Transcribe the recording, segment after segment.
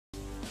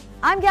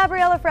I'm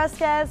Gabriela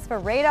Fresquez for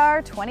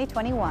Radar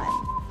 2021.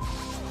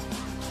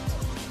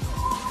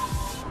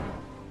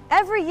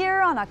 Every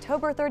year on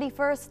October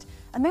 31st,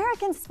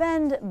 Americans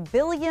spend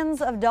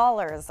billions of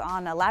dollars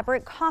on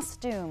elaborate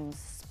costumes,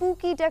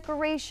 spooky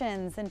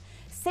decorations, and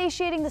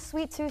satiating the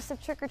sweet tooths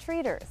of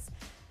trick-or-treaters.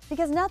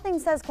 Because nothing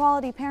says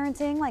quality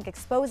parenting like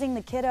exposing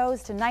the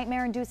kiddos to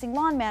nightmare-inducing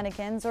lawn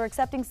mannequins or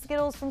accepting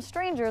Skittles from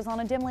strangers on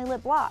a dimly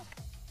lit block.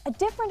 A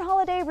different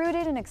holiday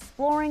rooted in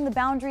exploring the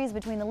boundaries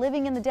between the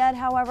living and the dead,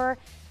 however,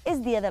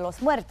 is Dia de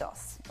los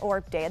Muertos,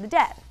 or Day of the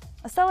Dead,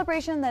 a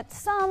celebration that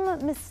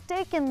some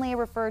mistakenly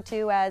refer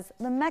to as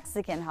the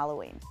Mexican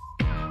Halloween.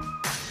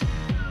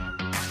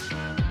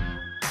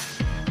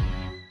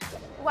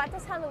 What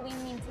does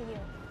Halloween mean to you?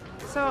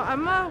 So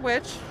I'm a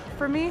witch.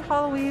 For me,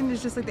 Halloween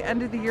is just like the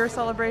end of the year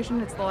celebration.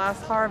 It's the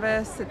last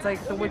harvest. It's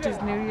like the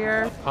witch's new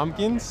year.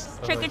 Pumpkins?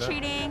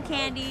 Trick-or-treating,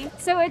 candy.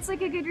 So it's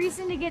like a good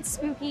reason to get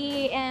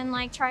spooky and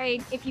like try,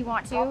 if you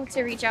want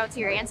to reach out to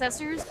your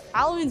ancestors.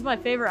 Halloween's my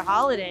favorite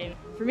holiday.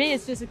 For me,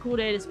 it's just a cool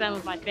day to spend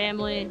with my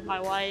family, my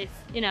wife,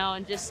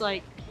 and just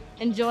like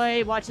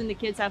enjoy watching the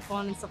kids have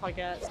fun and stuff like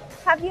that.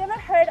 Have you ever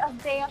heard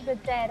of Day of the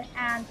Dead,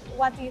 and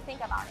what do you think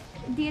about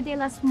it? Dia de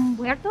los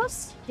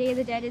Muertos. Day of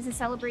the Dead is a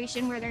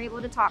celebration where they're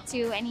able to talk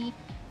to any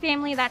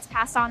family that's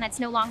passed on that's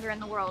no longer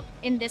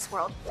in this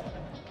world.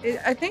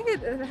 I think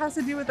it has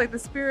to do with like the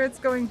spirits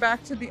going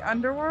back to the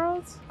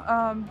underworld.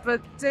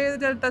 But Day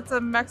of the Dead, that's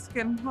a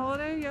Mexican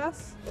holiday,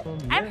 yes?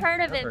 I've heard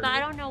of it, but I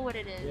don't know what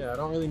it is. Yeah, I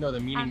don't really know the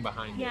meaning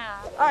behind it.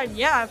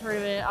 Yeah, I've heard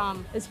of it.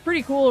 It's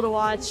pretty cool to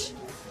watch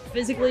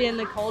physically in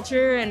the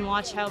culture and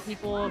watch how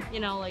people,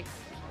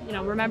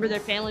 remember their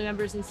family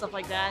members and stuff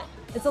like that.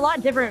 It's a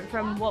lot different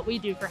from what we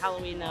do for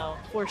Halloween though,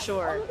 for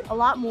sure. A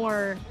lot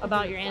more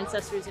about your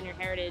ancestors and your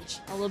heritage,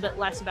 a little bit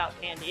less about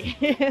candy.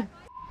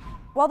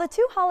 While the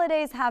two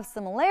holidays have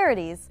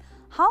similarities,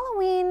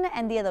 Halloween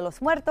and Dia de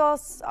los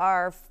Muertos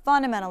are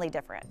fundamentally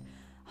different.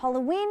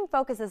 Halloween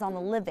focuses on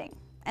the living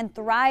and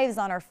thrives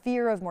on our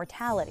fear of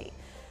mortality.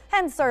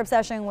 Hence our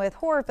obsession with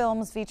horror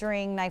films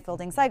featuring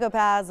knife-wielding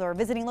psychopaths or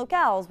visiting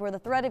locales where the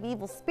threat of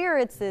evil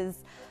spirits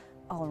is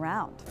all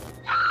around.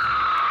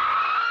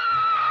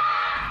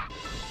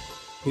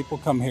 People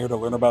come here to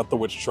learn about the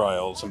witch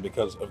trials, and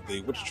because of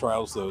the witch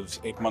trials, those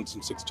 8 months in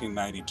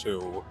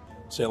 1692,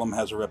 Salem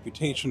has a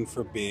reputation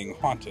for being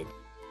haunted.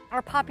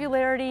 Our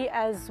popularity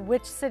as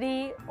Witch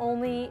City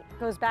only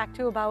goes back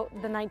to about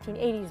the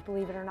 1980s,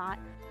 believe it or not.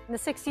 In the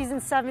 60s and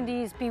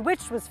 70s,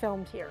 Bewitched was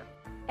filmed here.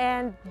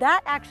 And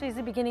that actually is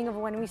the beginning of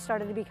when we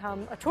started to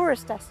become a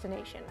tourist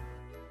destination.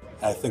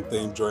 I think they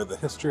enjoy the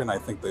history, and I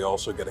think they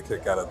also get a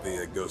kick out of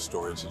the ghost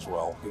stories as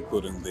well,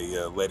 including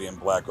the Lady in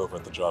Black over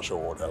at the Joshua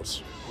Ward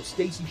House. Well,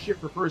 Stacy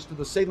Schiff refers to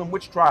the Salem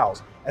witch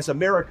trials as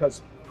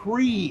America's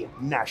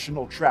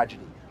pre-national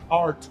tragedy,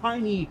 our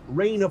tiny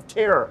reign of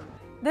terror.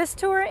 This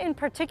tour in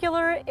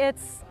particular,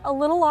 it's a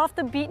little off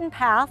the beaten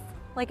path.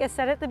 Like I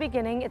said at the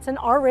beginning, it's an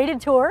R-rated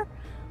tour.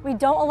 We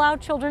don't allow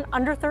children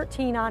under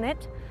 13 on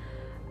it.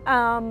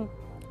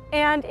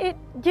 And it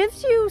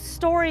gives you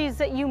stories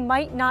that you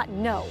might not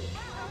know.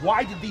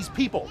 Why did these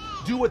people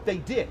do what they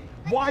did?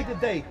 Why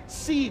did they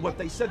see what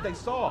they said they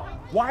saw?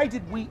 Why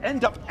did we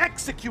end up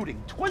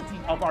executing 20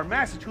 of our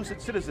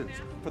Massachusetts citizens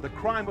for the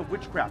crime of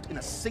witchcraft in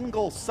a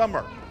single summer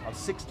of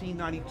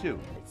 1692?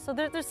 So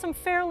there's some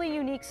fairly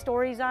unique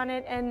stories on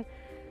it, and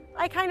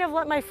I kind of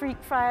let my freak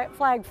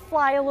flag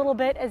fly a little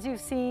bit, as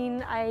you've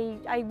seen.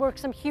 I work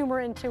some humor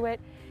into it,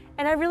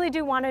 and I really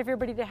do want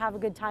everybody to have a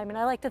good time, and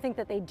I like to think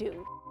that they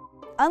do.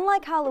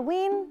 Unlike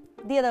Halloween,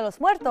 Dia de los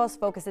Muertos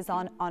focuses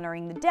on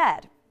honoring the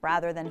dead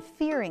rather than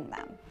fearing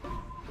them.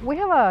 We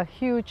have a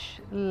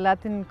huge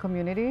Latin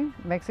community,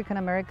 Mexican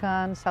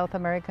American, South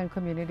American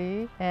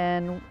community,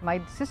 and my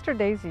sister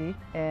Daisy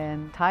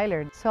and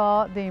Tyler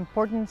saw the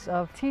importance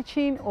of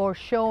teaching or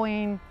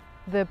showing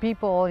the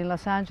people in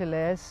Los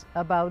Angeles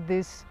about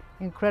this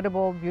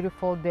incredible,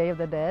 beautiful Day of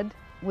the Dead,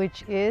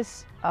 which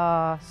is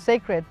a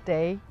sacred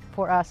day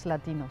for us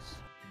Latinos.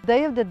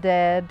 Day of the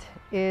Dead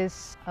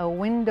is a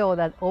window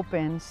that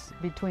opens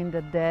between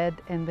the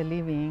dead and the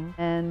living,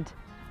 and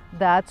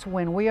that's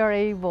when we are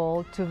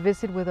able to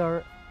visit with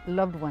our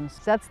loved ones.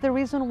 That's the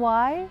reason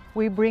why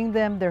we bring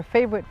them their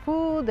favorite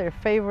food, their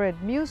favorite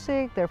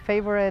music, their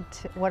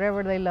favorite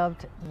whatever they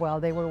loved while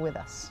they were with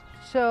us.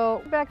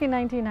 So back in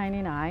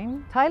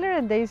 1999, Tyler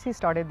and Daisy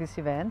started this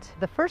event.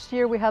 The first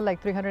year we had like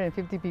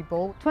 350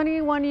 people.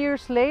 21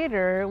 years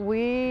later,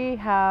 we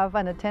have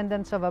an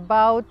attendance of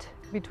about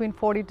between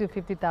 40 to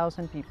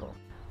 50,000 people.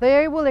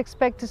 They will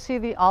expect to see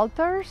the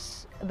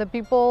altars, the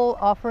people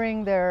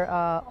offering their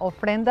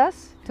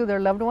ofrendas to their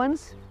loved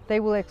ones.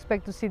 They will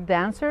expect to see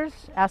dancers,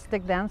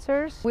 Aztec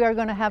dancers. We are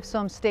going to have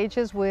some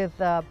stages with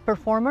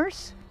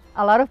performers.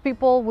 A lot of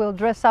people will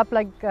dress up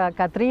like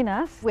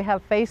Catrinas. We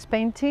have face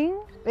painting.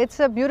 It's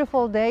a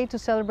beautiful day to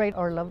celebrate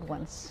our loved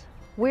ones.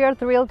 We are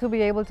thrilled to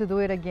be able to do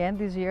it again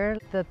this year.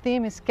 The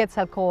theme is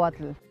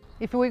Quetzalcoatl.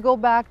 If we go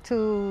back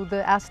to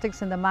the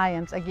Aztecs and the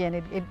Mayans, again,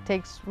 it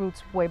takes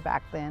roots way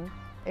back then.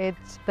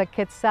 It's the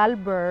Quetzal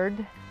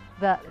bird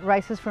that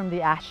rises from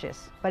the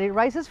ashes, but it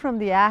rises from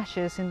the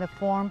ashes in the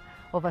form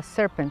of a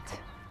serpent.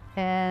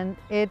 And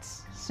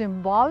it's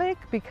symbolic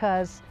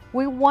because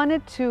we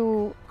wanted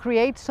to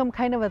create some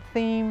kind of a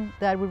theme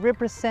that would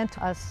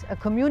represent us, a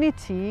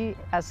community,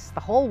 as the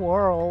whole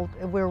world.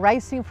 We're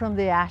rising from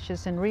the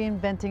ashes and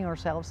reinventing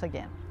ourselves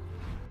again.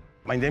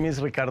 My name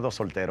is Ricardo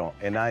Soltero,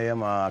 and I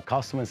am a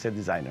costume and set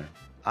designer.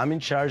 I'm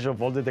in charge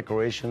of all the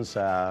decorations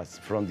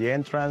from the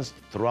entrance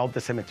throughout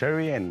the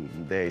cemetery and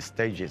the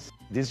stages.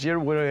 This year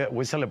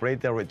we celebrate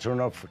the return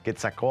of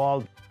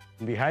Quetzalcoatl.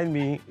 Behind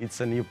me,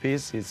 it's a new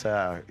piece. It's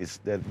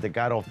the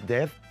god of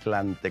death,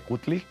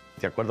 Tlantecutli,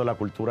 de acuerdo a la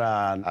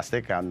cultura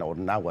azteca or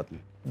náhuatl.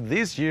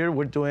 This year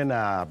we're doing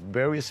a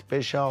very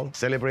special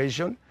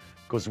celebration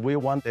because we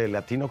want the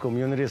Latino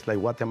communities like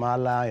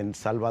Guatemala and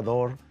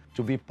Salvador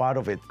to be part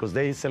of it, because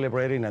they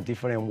celebrate in a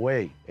different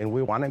way, and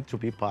we want them to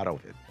be part of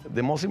it.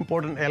 The most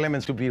important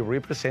elements to be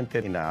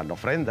represented in an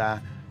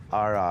ofrenda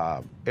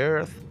are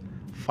earth,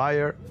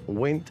 fire,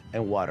 wind,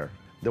 and water.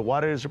 The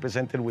water is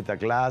represented with a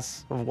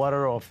glass of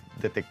water of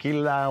the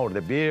tequila or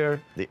the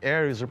beer. The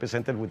air is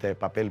represented with the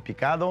papel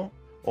picado.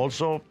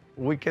 Also,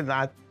 we can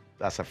add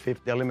as a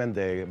fifth element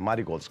the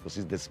marigolds, because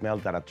it's the smell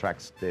that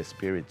attracts the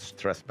spirits,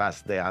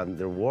 trespass the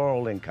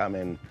underworld, and come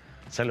and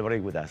celebrate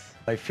with us.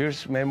 My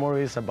first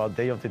memories about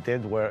Day of the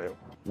Dead were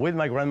with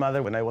my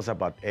grandmother when I was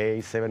about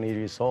 7, 8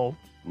 years old.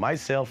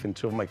 Myself and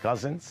 2 of my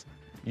cousins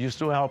used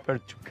to help her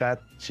to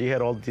cut. She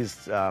had all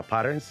these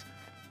patterns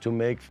to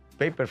make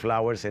paper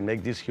flowers and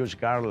make these huge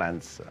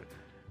garlands.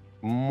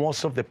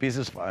 Most of the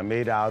pieces are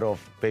made out of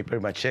paper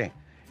mache.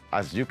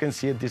 As you can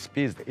see, this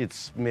piece,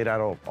 it's made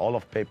out of all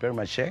of paper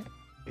mache.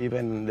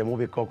 Even the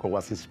movie Coco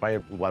was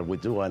inspired by what we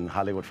do in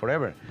Hollywood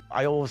Forever.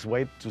 I always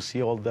wait to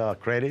see all the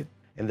credit.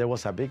 And there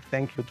was a big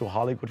thank you to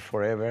Hollywood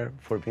Forever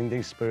for being the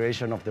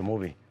inspiration of the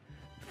movie.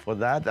 For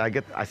that,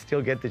 I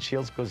still get the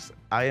chills because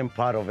I am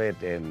part of it,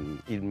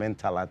 and it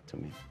meant a lot to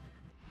me.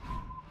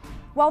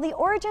 While the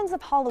origins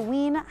of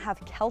Halloween have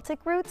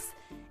Celtic roots,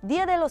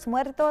 Dia de los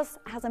Muertos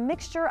has a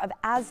mixture of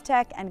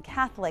Aztec and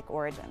Catholic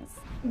origins.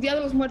 Dia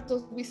de los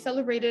Muertos, we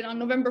celebrated on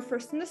November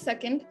 1st and the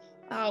 2nd.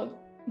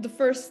 The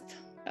first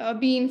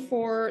being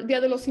for Dia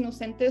de los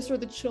Inocentes, or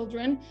the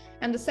children,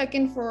 and the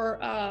second for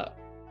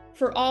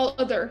all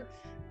other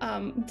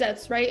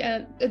deaths, right?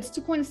 And it's to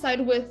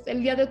coincide with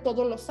El Día de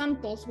Todos los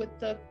Santos,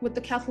 with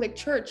the Catholic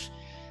Church.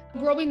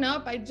 Growing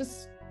up, I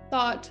just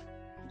thought,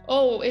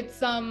 oh, it's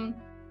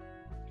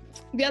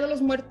Dia de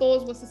los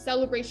Muertos was a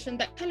celebration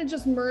that kind of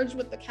just merged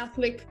with the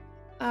Catholic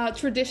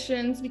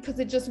traditions, because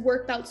it just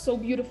worked out so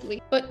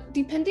beautifully. But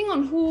depending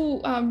on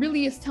who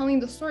really is telling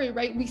the story,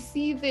 right, we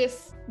see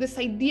this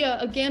idea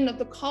again of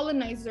the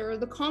colonizer,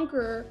 the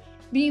conqueror,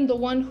 being the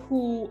one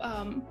who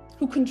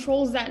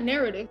controls that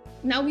narrative.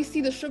 Now we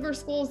see the sugar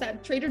skulls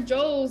at Trader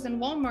Joe's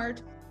and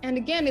Walmart, and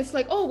again, it's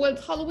like, oh, well,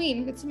 it's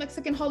Halloween, it's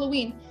Mexican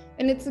Halloween.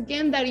 And it's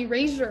again that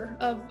erasure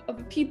of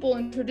people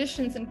and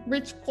traditions and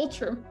rich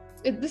culture.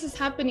 This is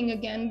happening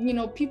again, you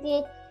know,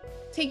 people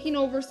taking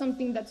over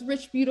something that's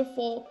rich,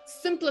 beautiful,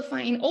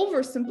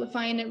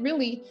 oversimplifying it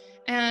really,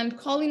 and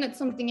calling it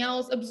something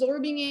else,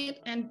 absorbing it,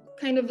 and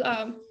kind of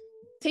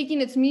taking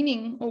its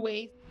meaning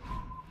away.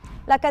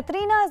 La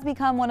Catrina has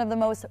become one of the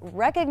most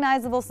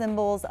recognizable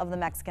symbols of the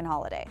Mexican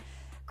holiday.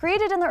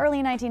 Created in the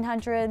early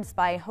 1900s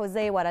by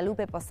Jose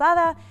Guadalupe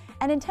Posada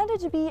and intended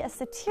to be a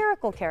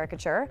satirical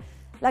caricature,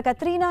 La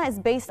Catrina is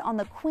based on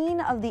the queen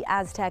of the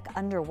Aztec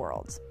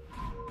underworld.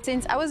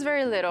 Since I was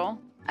very little,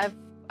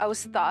 I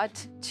was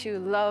taught to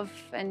love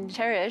and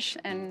cherish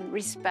and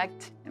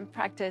respect and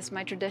practice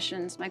my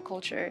traditions, my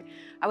culture.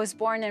 I was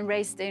born and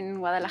raised in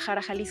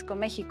Guadalajara, Jalisco,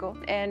 Mexico.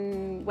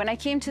 And when I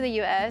came to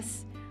the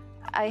US,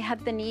 I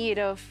had the need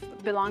of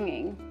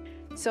belonging.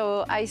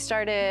 So I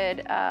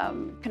started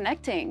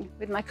connecting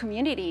with my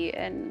community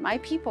and my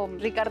people.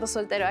 Ricardo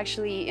Soltero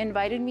actually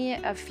invited me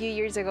a few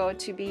years ago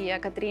to be a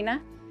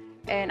Catrina,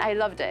 and I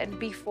loved it.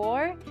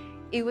 Before,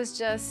 it was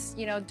just,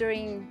 you know,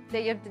 during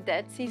Day of the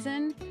Dead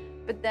season,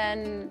 but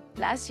then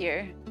last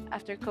year,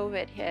 after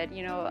COVID hit,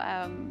 you know,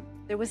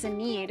 there was a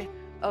need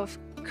of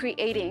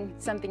creating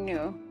something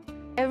new.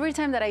 Every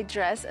time that I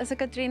dress as a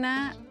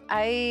Catrina,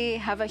 I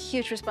have a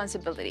huge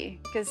responsibility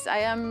because I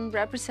am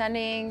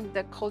representing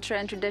the culture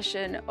and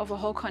tradition of a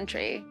whole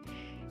country.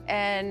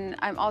 And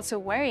I'm also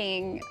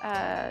wearing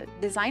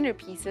designer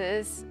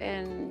pieces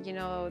and, you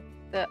know,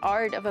 the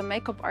art of a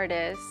makeup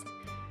artist,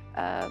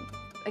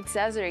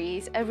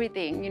 accessories,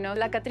 everything, you know.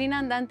 La Catrina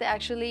Andante,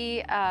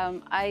 actually,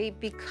 I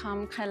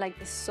become kind of like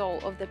the soul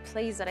of the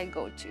place that I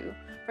go to.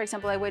 For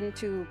example, I went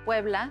to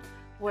Puebla,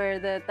 where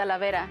the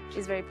Calavera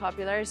is very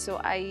popular,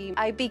 so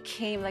I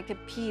became like a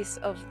piece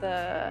of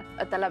a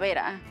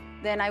Calavera.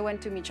 Then I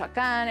went to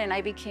Michoacán and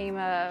I became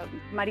a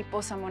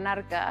Mariposa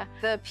Monarca.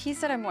 The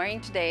piece that I'm wearing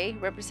today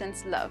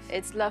represents love.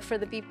 It's love for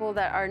the people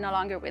that are no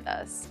longer with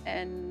us,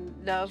 and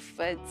love,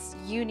 it's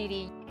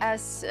unity.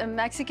 As a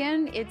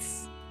Mexican,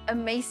 it's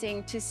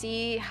amazing to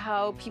see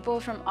how people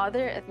from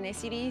other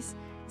ethnicities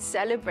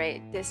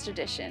celebrate this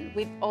tradition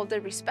with all the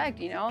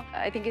respect, you know.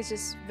 I think it's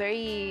just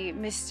very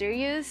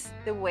mysterious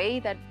the way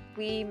that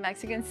We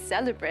Mexicans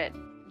celebrate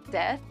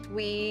death.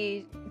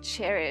 We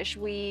cherish,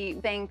 we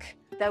think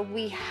that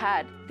we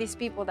had these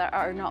people that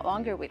are no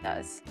longer with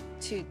us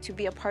to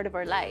be a part of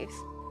our lives.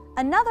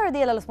 Another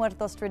Dia de los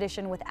Muertos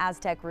tradition with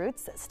Aztec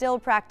roots, still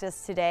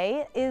practiced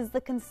today, is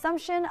the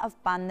consumption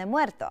of pan de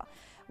muerto,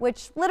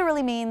 which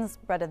literally means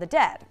bread of the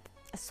dead.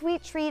 A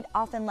sweet treat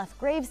often left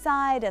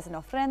graveside as an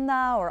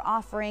ofrenda or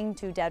offering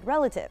to dead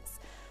relatives.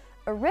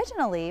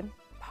 Originally,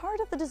 part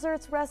of the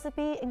dessert's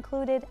recipe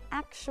included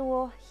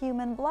actual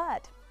human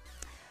blood.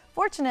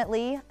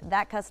 Fortunately,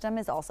 that custom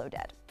is also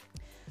dead.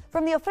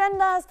 From the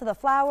ofrendas to the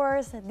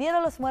flowers, Dia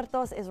de los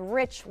Muertos is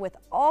rich with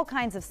all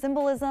kinds of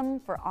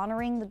symbolism for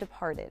honoring the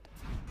departed.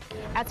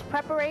 As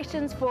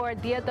preparations for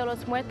Dia de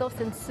los Muertos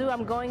ensue,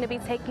 I'm going to be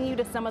taking you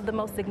to some of the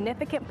most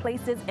significant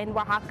places in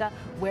Oaxaca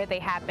where they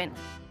happen.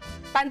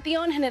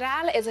 Panteón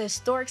General is a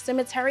historic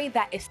cemetery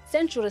that is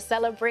central to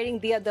celebrating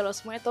Dia de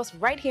los Muertos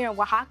right here in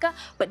Oaxaca,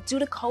 but due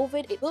to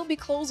COVID, it will be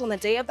closed on the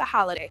day of the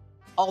holiday.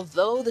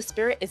 Although the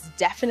spirit is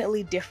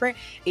definitely different,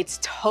 it's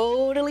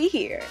totally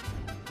here.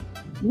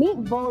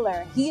 Meet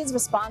Bowler. He is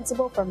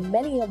responsible for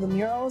many of the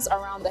murals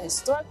around the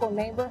historical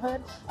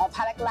neighborhood of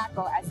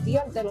Jalaclaco as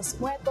Dia de los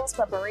Muertos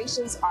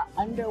preparations are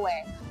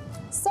underway.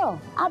 So,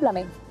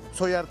 háblame.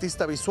 Soy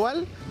artista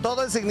visual.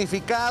 Todo el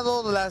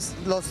significado,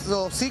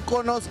 los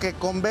íconos que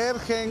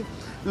convergen,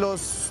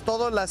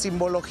 toda la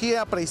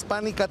simbología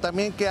prehispánica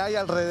también que hay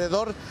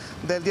alrededor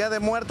del Día de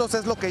Muertos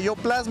es lo que yo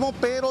plasmo,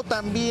 pero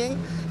también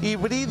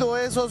hibrido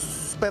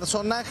esos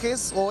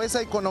personajes o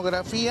esa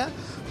iconografía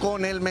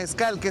con el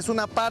mezcal, que es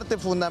una parte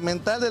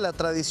fundamental de la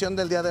tradición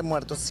del Día de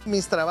Muertos.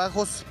 Mis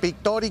trabajos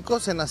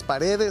pictóricos en las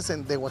paredes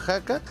de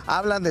Oaxaca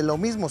hablan de lo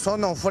mismo,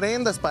 son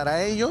ofrendas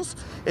para ellos,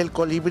 el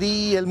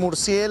colibrí, el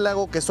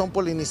murciélago, que son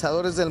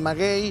polinizadores del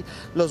maguey,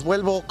 los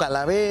vuelvo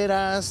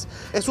calaveras.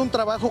 Es un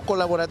trabajo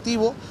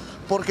colaborativo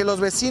porque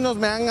los vecinos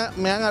me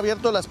han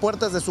abierto las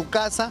puertas de su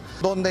casa,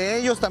 donde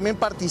ellos también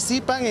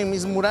participan en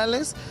mis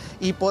murales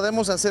y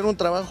podemos hacer un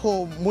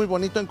trabajo muy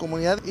bonito en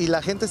comunidad y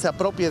la gente se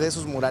apropie de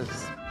esos murales.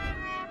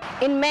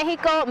 In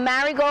Mexico,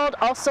 marigold,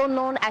 also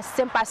known as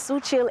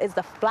cempasúchil, is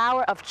the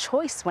flower of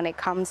choice when it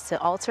comes to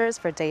altars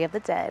for Day of the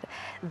Dead.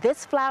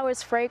 This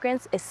flower's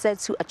fragrance is said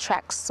to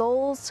attract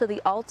souls to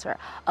the altar,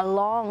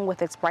 along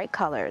with its bright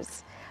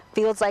colors.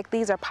 Fields like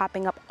these are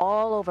popping up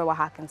all over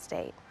Oaxacan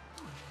state.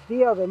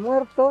 Día de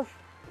Muertos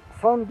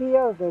son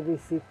días de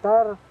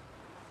visitar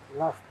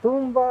las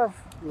tumbas,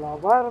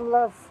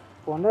 lavarlas,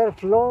 poner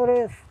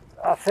flores,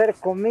 hacer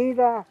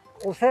comida,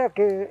 o sea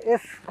que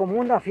es como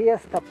una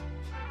fiesta.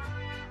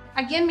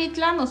 Aquí en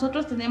Mitla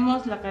nosotros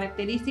tenemos la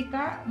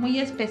característica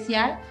muy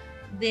especial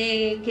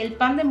de que el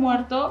pan de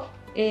muerto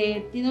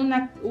tiene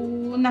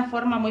una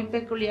forma muy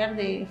peculiar,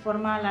 de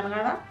forma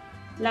alargada.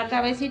 La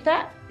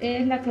cabecita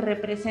es la que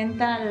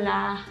representa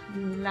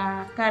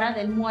la cara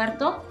del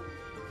muerto.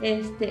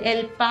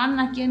 El pan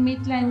aquí en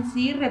Mitla en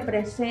sí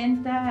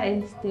representa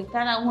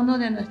cada uno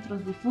de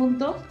nuestros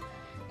difuntos.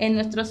 En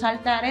nuestros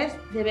altares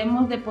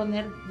debemos de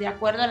poner, de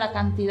acuerdo a la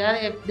cantidad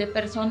de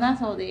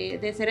personas o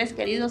de seres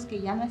queridos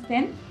que ya no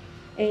estén,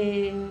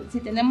 si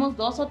tenemos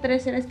 2 o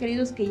 3 seres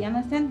queridos que ya no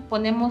estén,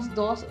 ponemos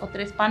 2 o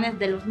 3 panes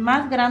de los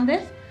más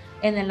grandes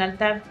en el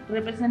altar,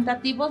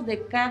 representativos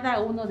de cada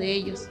uno de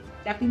ellos.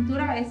 La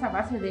pintura es a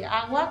base de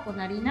agua con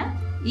harina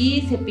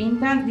y se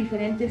pintan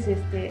diferentes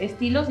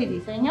estilos y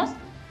diseños.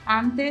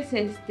 Antes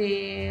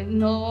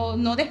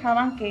no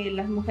dejaban que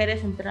las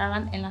mujeres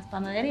entraran en las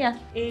panaderías,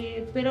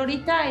 pero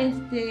ahorita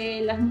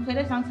las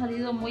mujeres han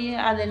salido muy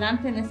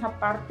adelante en esa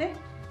parte.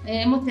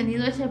 Hemos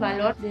tenido ese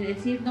valor de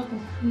decir, no, pues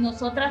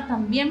nosotras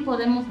también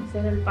podemos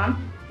hacer el pan.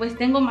 Pues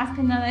tengo más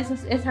que nada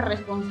esa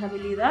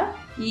responsabilidad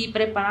y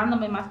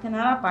preparándome más que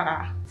nada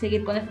para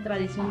seguir con esta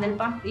tradición del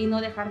pan y no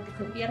dejar que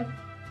se pierda.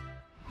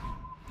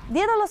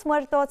 Dia de los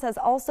Muertos has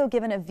also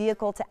given a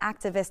vehicle to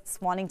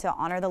activists wanting to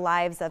honor the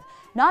lives of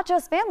not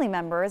just family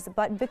members,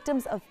 but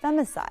victims of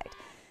femicide.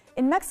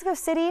 In Mexico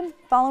City,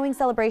 following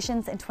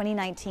celebrations in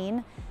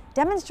 2019,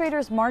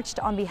 demonstrators marched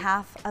on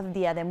behalf of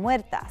Dia de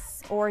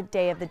Muertas, or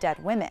Day of the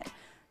Dead Women,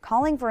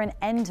 calling for an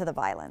end to the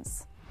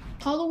violence.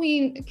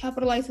 Halloween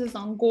capitalizes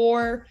on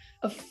gore,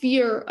 a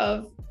fear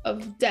of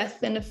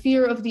death, and a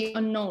fear of the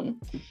unknown.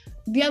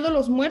 Dia de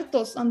los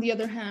Muertos, on the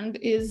other hand,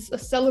 is a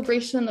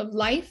celebration of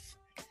life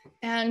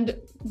and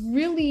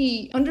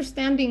really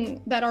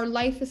understanding that our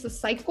life is a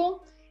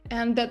cycle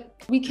and that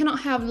we cannot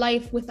have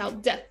life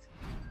without death.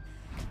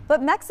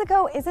 But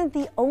Mexico isn't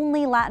the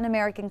only Latin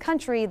American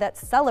country that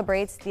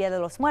celebrates Dia de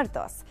los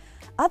Muertos.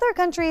 Other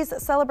countries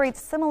celebrate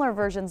similar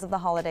versions of the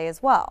holiday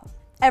as well.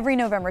 Every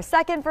November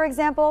 2nd, for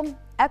example,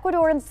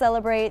 Ecuadorians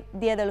celebrate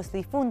Dia de los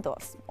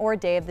Difuntos, or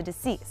Day of the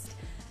Deceased.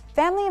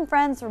 Family and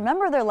friends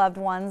remember their loved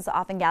ones,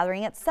 often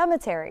gathering at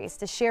cemeteries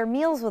to share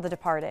meals with the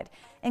departed,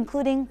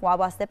 including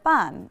guaguas de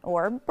pan,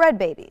 or bread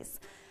babies.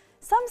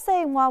 Some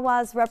say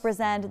guaguas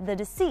represent the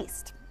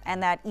deceased,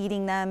 and that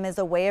eating them is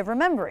a way of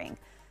remembering.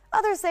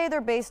 Others say they're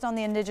based on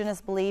the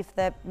indigenous belief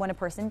that when a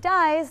person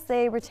dies,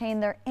 they retain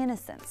their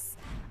innocence.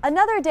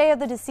 Another Day of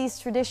the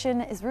Deceased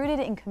tradition is rooted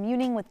in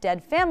communing with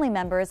dead family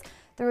members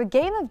through a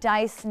game of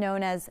dice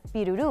known as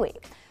pirurui,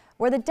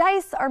 where the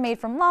dice are made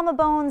from llama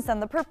bones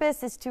and the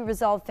purpose is to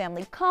resolve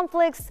family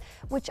conflicts,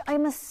 which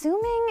I'm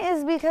assuming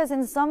is because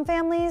in some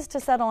families,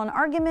 to settle an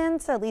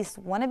argument, at least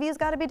one of you's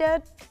gotta be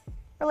dead.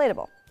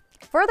 Relatable.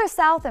 Further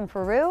south in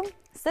Peru,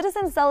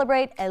 citizens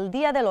celebrate El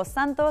Día de los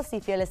Santos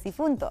y Fieles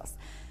Difuntos.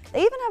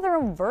 They even have their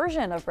own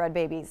version of bread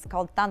babies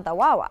called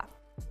Tantawawa.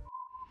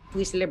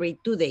 We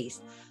celebrate 2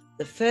 days,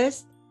 the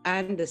 1st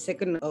and the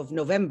 2nd of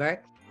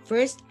November.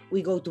 First,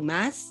 we go to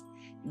Mass,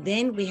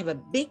 then we have a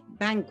big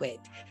banquet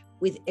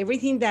with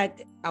everything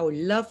that our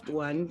loved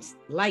ones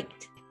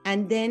liked.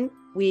 And then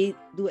we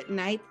do at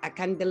night a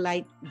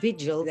candlelight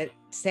vigil. The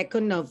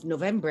 2nd of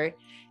November,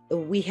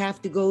 we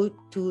have to go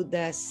to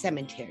the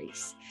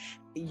cemeteries.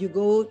 You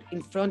go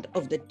in front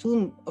of the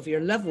tomb of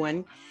your loved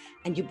one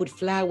and you put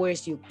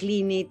flowers, you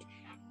clean it,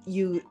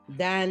 you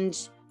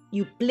dance,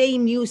 you play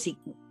music,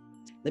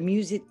 the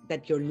music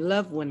that your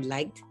loved one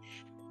liked,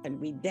 and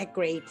we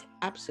decorate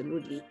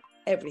absolutely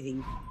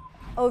everything.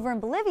 Over in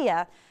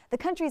Bolivia, the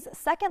country's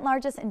second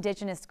largest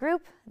indigenous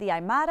group, the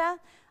Aymara,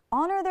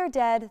 honor their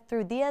dead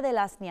through Dia de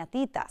las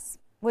Niatitas,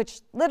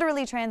 which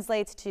literally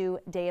translates to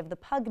Day of the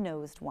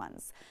Pug-Nosed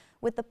Ones,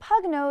 with the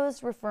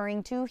pug-nosed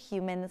referring to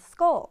human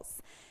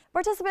skulls.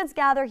 Participants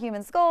gather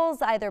human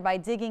skulls either by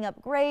digging up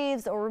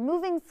graves or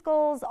removing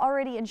skulls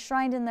already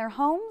enshrined in their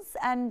homes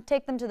and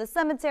take them to the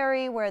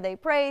cemetery where they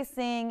pray,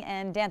 sing,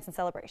 and dance in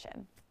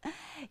celebration.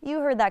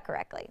 You heard that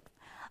correctly.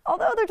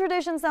 Although the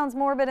tradition sounds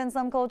morbid in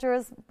some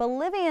cultures,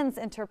 Bolivians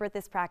interpret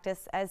this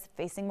practice as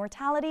facing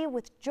mortality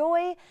with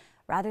joy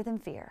rather than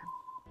fear.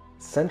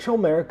 Central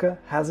America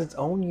has its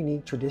own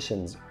unique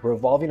traditions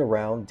revolving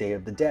around Day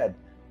of the Dead,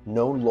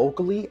 known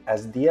locally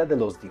as Dia de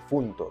los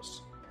Difuntos.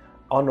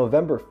 On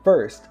November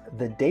 1st,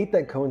 the date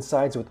that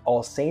coincides with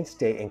All Saints'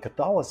 Day in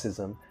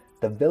Catholicism,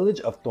 the village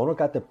of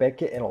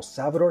Tonocatepeque in El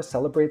Salvador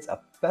celebrates a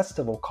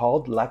festival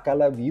called La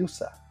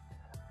Calaviusa.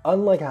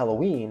 Unlike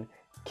Halloween,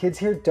 kids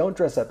here don't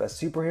dress up as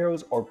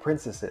superheroes or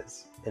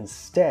princesses.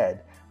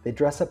 Instead, they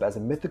dress up as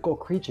mythical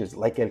creatures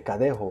like El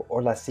Cadejo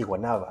or La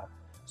Ciguanaba,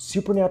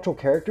 supernatural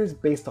characters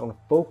based on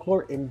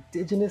folklore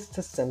indigenous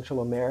to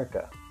Central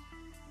America.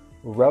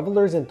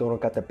 Revelers in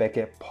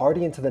Tonocatepeque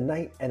party into the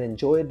night and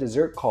enjoy a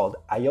dessert called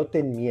ayote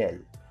en miel,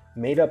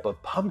 made up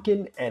of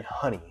pumpkin and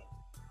honey.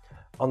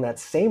 On that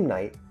same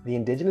night, the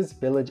indigenous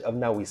village of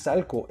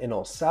Nahuizalco in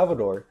El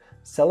Salvador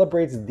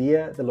celebrates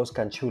Dia de los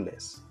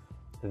Canchules.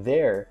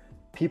 There,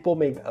 people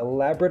make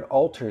elaborate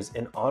altars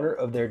in honor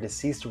of their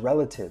deceased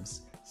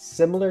relatives,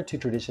 similar to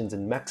traditions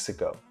in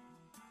Mexico.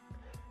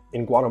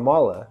 In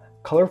Guatemala,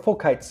 colorful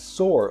kites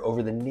soar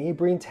over the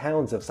neighboring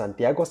towns of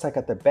Santiago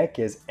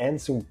Zacatepeques and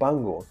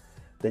Zumpango.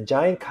 The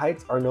giant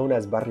kites are known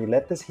as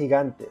barriletes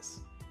gigantes.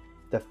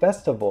 The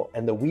festival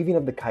and the weaving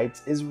of the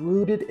kites is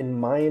rooted in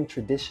Mayan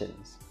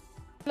traditions.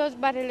 Los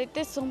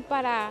barriletes son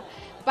para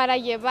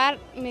llevar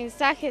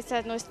mensajes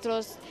a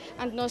nuestros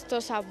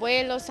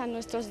abuelos, a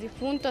nuestros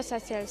difuntos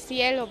hacia el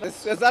cielo.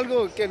 Es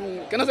algo que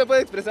no se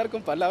puede expresar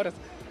con palabras.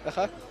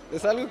 Ajá.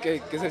 Es algo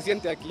que se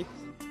siente aquí.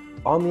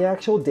 On the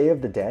actual Day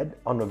of the Dead,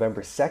 on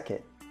November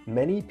 2nd,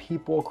 many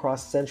people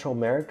across Central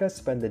America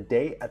spend the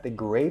day at the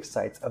grave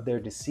sites of their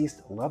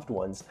deceased loved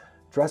ones,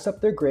 dress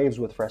up their graves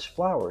with fresh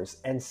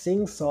flowers, and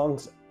sing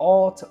songs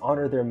all to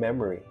honor their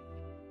memory.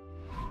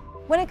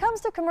 When it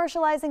comes to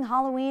commercializing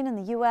Halloween in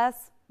the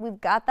US, we've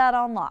got that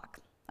on lock.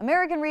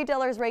 American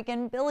retailers rake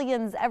in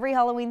billions every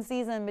Halloween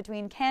season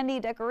between candy,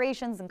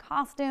 decorations, and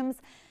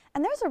costumes.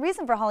 And there's a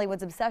reason for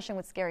Hollywood's obsession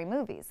with scary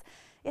movies.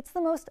 It's the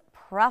most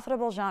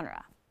profitable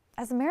genre.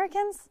 As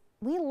Americans,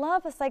 we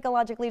love a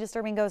psychologically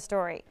disturbing ghost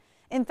story.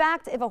 In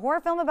fact, if a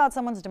horror film about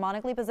someone's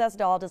demonically possessed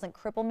doll doesn't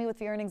cripple me with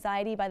fear and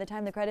anxiety by the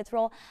time the credits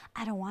roll,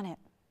 I don't want it.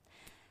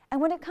 And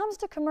when it comes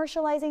to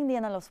commercializing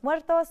Dia de los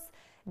Muertos,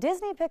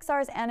 Disney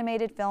Pixar's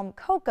animated film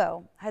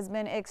Coco has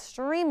been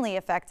extremely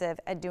effective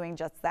at doing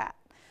just that.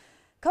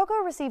 Coco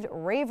received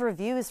rave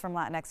reviews from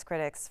Latinx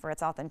critics for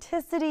its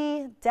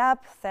authenticity,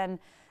 depth, and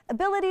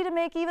ability to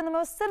make even the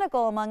most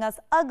cynical among us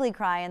ugly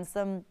cry in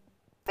some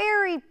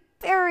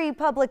very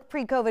public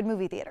pre-COVID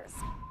movie theaters.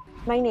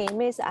 My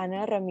name is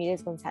Ana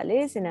Ramirez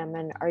Gonzalez, and I'm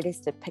an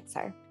artist at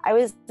Pixar. I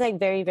was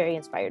very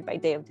inspired by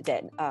Day of the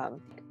Dead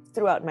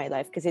throughout my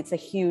life because it's a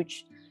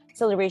huge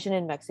celebration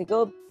in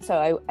Mexico.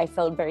 So I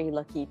felt very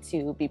lucky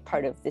to be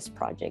part of this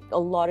project. A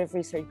lot of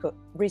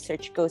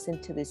research goes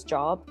into this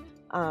job,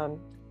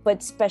 but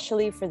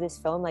especially for this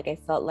film, I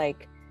felt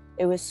like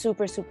it was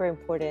super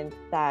important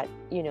that,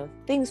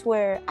 things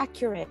were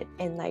accurate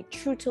and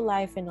true to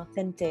life and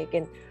authentic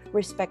and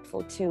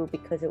respectful too,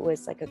 because it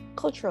was a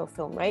cultural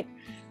film, right?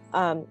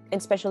 And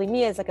especially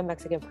me as a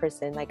Mexican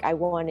person, I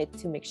wanted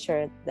to make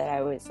sure that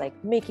I was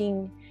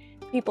making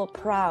people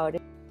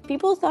proud.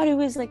 People thought it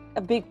was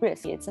a big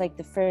risk. It's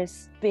the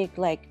first big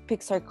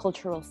Pixar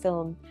cultural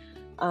film,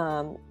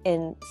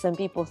 and some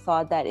people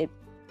thought that it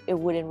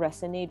wouldn't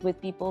resonate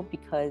with people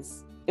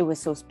because it was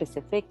so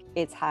specific.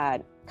 It's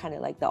had kind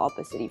of the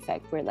opposite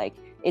effect, where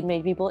it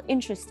made people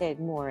interested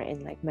more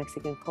in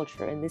Mexican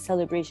culture and the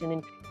celebration.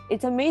 And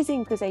it's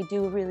amazing because I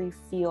do really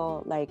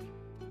feel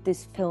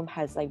this film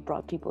has like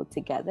brought people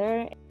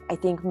together. I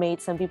think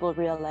made some people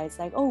realize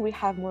like, oh, we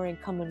have more in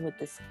common with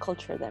this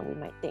culture than we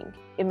might think.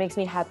 It makes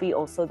me happy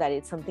also that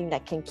it's something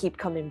that can keep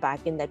coming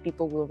back and that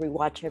people will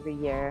rewatch every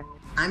year.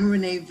 I'm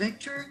Renee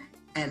Victor,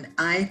 and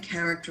I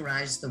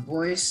characterize the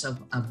voice of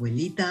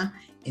Abuelita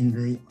in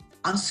the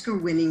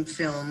Oscar-winning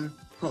film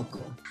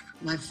Coco.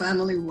 My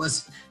family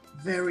was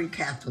very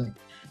Catholic.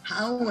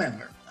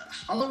 However,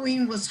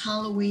 Halloween was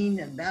Halloween,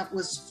 and that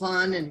was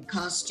fun and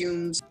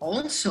costumes.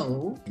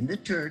 Also, in the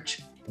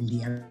church, El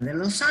Día de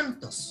los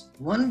Santos.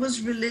 One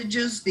was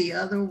religious, the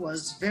other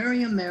was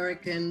very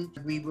American.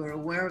 We were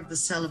aware of the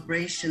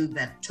celebration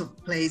that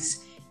took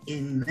place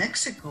in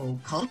Mexico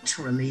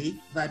culturally,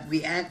 but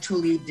we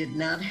actually did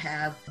not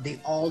have the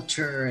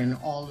altar and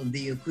all of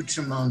the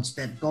accoutrements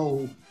that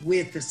go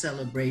with the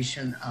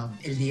celebration of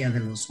El Día de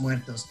los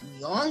Muertos.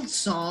 We all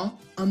saw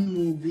a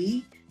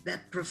movie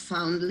that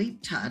profoundly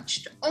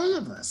touched all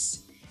of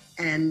us.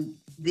 And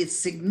the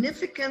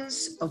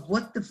significance of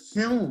what the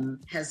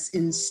film has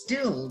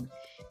instilled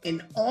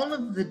in all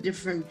of the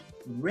different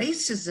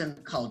races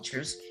and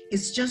cultures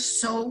is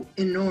just so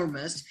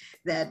enormous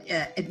that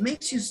it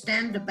makes you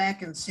stand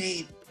back and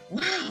say,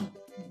 wow,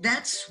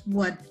 that's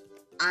what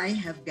I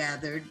have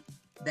gathered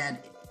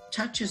that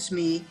touches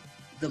me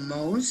the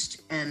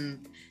most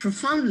and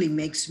profoundly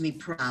makes me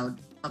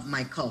proud of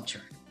my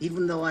culture.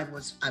 Even though I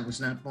was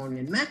not born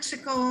in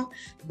Mexico,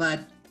 but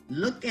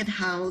look at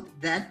how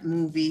that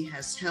movie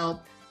has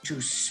helped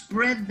to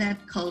spread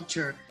that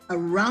culture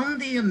around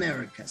the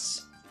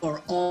Americas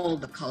for all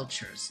the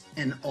cultures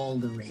and all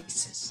the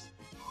races.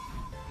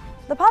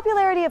 The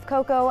popularity of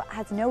Coco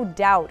has no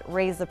doubt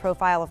raised the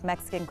profile of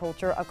Mexican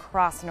culture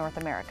across North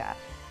America.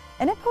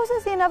 And it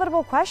poses the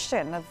inevitable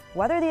question of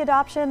whether the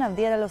adoption of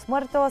Dia de los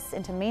Muertos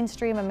into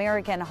mainstream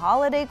American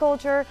holiday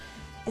culture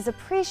is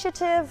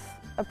appreciative,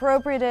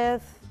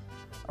 appropriative,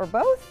 or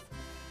both?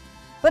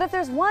 But if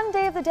there's one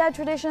Day of the Dead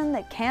tradition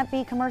that can't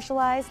be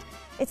commercialized,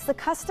 it's the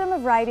custom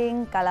of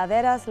writing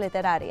calaveras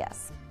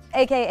literarias,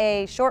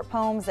 aka short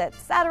poems that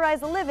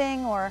satirize the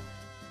living or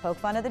poke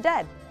fun at the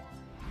dead.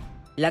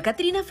 La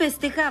Catrina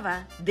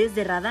festejaba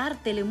desde Radar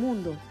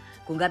Telemundo,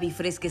 con Gaby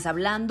Fresques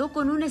hablando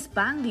con un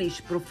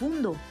Spanglish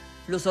profundo.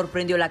 Lo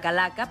sorprendió la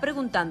calaca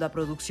preguntando a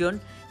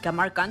producción que a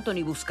Marc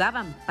Anthony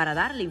buscaban para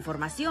darle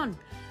información.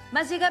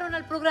 Mas llegaron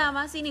al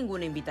programa sin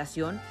ninguna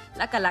invitación,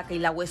 la calaca y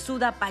la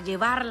huesuda para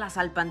llevarlas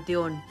al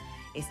panteón.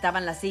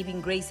 Estaban las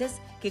Saving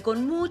Graces que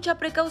con mucha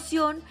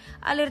precaución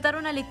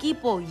alertaron al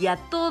equipo y a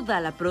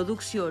toda la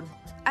producción.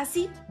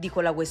 Así,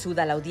 dijo la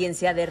huesuda a la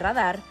audiencia de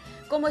Radar,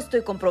 como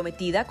estoy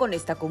comprometida con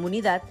esta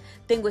comunidad,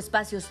 tengo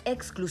espacios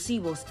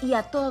exclusivos y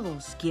a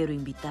todos quiero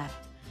invitar.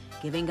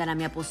 Que vengan a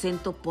mi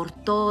aposento por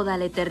toda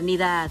la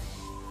eternidad.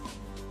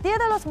 Dia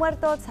de los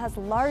Muertos has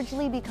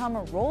largely become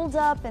rolled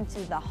up into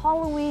the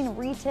Halloween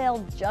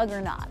retail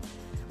juggernaut,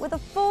 with a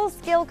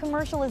full-scale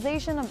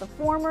commercialization of the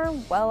former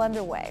well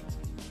underway.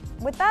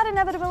 With that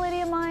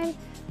inevitability in mind,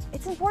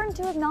 it's important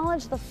to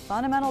acknowledge the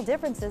fundamental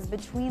differences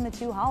between the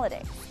two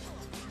holidays.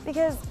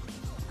 Because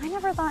I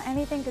never thought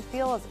anything could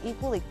feel as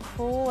equally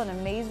cruel and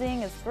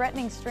amazing as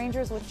threatening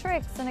strangers with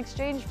tricks in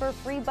exchange for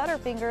free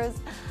Butterfingers,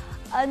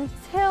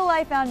 until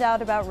I found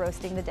out about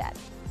roasting the dead.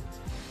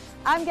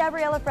 I'm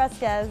Gabriela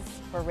Fresquez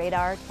for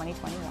Radar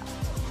 2021.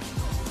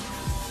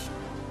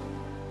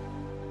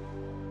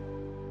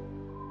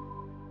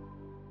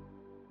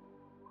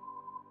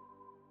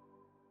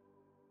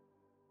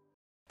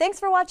 Thanks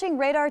for watching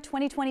Radar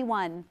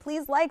 2021.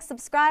 Please like,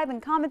 subscribe,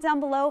 and comment down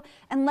below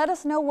and let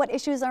us know what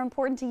issues are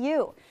important to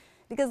you.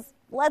 Because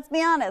let's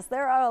be honest,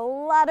 there are a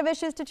lot of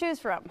issues to choose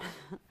from.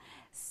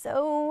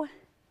 So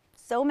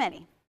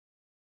many.